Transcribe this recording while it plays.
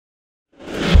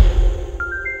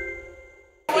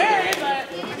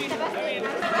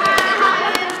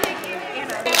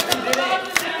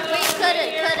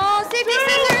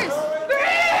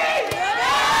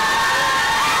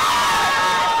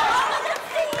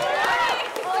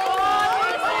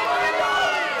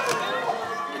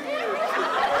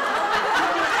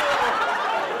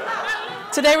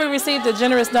Today we received a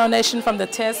generous donation from the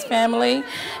Test family,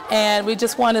 and we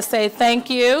just want to say thank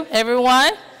you,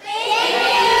 everyone. Thank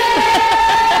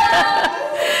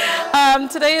you.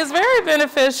 Today is very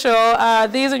beneficial.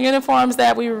 These are uniforms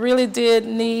that we really did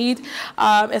need,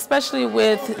 especially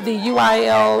with the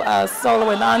UIL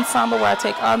solo and ensemble, where I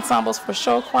take ensembles for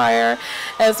show choir,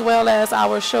 as well as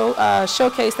our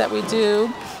showcase that we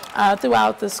do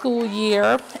throughout the school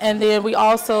year. And then we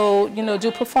also,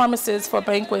 do performances for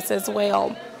banquets as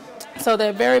well. So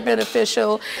they're very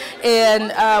beneficial,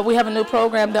 and we have a new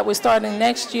program that we're starting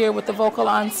next year with the vocal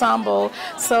ensemble.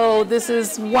 So this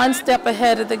is one step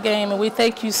ahead of the game, and we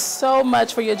thank you so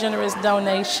much for your generous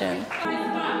donation.